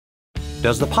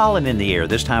Does the pollen in the air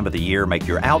this time of the year make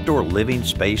your outdoor living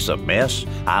space a mess?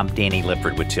 I'm Danny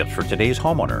Lipford with tips for today's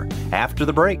homeowner. After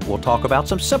the break, we'll talk about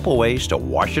some simple ways to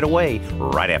wash it away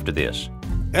right after this.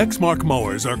 Exmark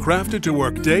mowers are crafted to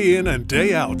work day in and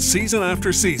day out, season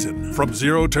after season. From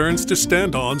zero turns to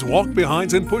stand-ons,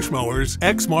 walk-behinds, and push mowers,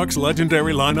 Exmark's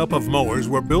legendary lineup of mowers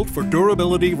were built for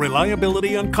durability,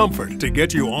 reliability, and comfort to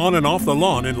get you on and off the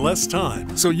lawn in less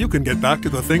time, so you can get back to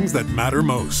the things that matter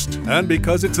most. And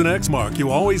because it's an Exmark, you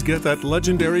always get that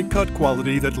legendary cut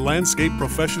quality that landscape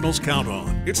professionals count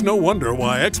on. It's no wonder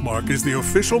why Exmark is the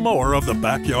official mower of the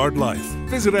backyard life.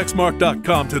 Visit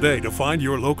exmark.com today to find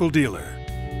your local dealer.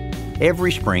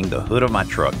 Every spring, the hood of my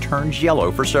truck turns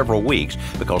yellow for several weeks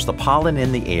because the pollen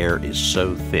in the air is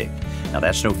so thick. Now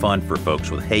that's no fun for folks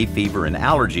with hay fever and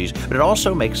allergies, but it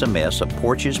also makes a mess of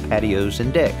porches, patios,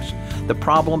 and decks. The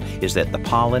problem is that the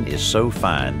pollen is so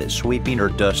fine that sweeping or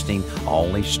dusting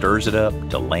only stirs it up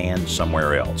to land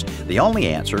somewhere else. The only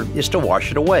answer is to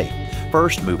wash it away.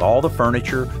 First, move all the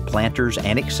furniture, planters,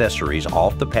 and accessories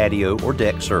off the patio or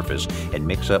deck surface and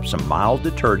mix up some mild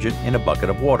detergent in a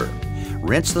bucket of water.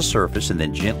 Rinse the surface and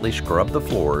then gently scrub the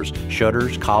floors,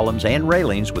 shutters, columns, and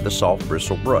railings with a soft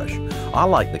bristle brush. I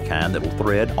like the kind that will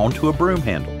thread onto a broom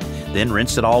handle. Then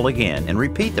rinse it all again and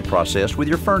repeat the process with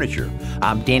your furniture.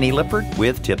 I'm Danny Lipford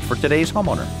with tips for today's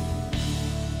homeowner.